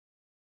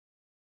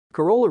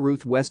Karola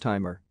Ruth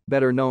Westheimer,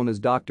 better known as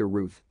Dr.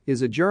 Ruth,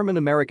 is a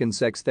German-American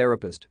sex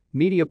therapist,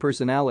 media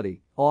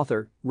personality,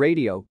 author,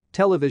 radio,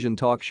 television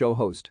talk show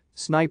host,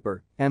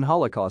 sniper, and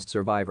Holocaust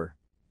survivor.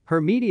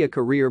 Her media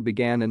career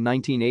began in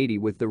 1980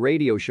 with the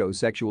radio show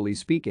Sexually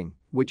Speaking,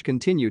 which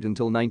continued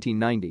until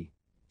 1990.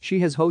 She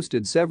has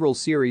hosted several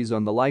series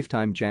on the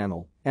Lifetime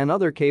channel and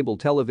other cable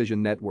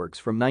television networks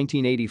from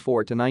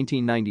 1984 to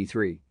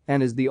 1993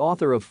 and is the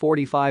author of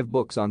 45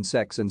 books on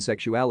sex and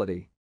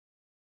sexuality.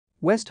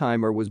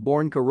 Westheimer was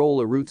born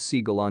Karola Ruth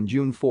Siegel on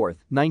June 4,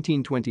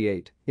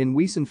 1928, in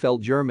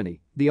Wiesenfeld,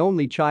 Germany, the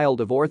only child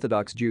of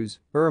Orthodox Jews,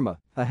 Irma,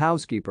 a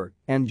housekeeper,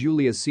 and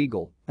Julius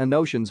Siegel, a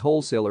notions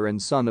wholesaler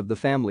and son of the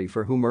family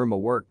for whom Irma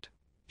worked.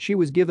 She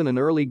was given an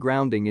early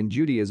grounding in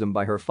Judaism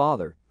by her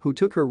father, who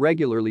took her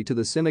regularly to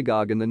the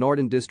synagogue in the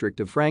Norden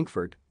district of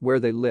Frankfurt, where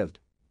they lived.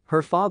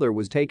 Her father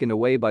was taken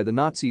away by the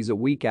Nazis a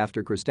week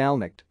after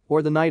Kristallnacht,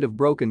 or the Night of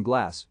Broken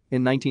Glass,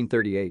 in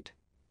 1938.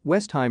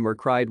 Westheimer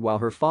cried while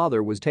her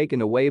father was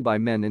taken away by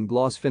men in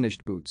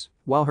gloss-finished boots,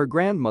 while her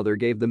grandmother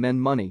gave the men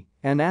money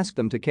and asked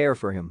them to care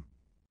for him.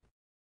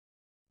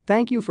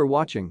 Thank you for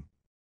watching.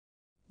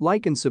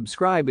 Like and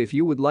subscribe if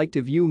you would like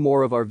to view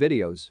more of our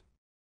videos.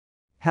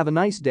 Have a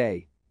nice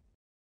day.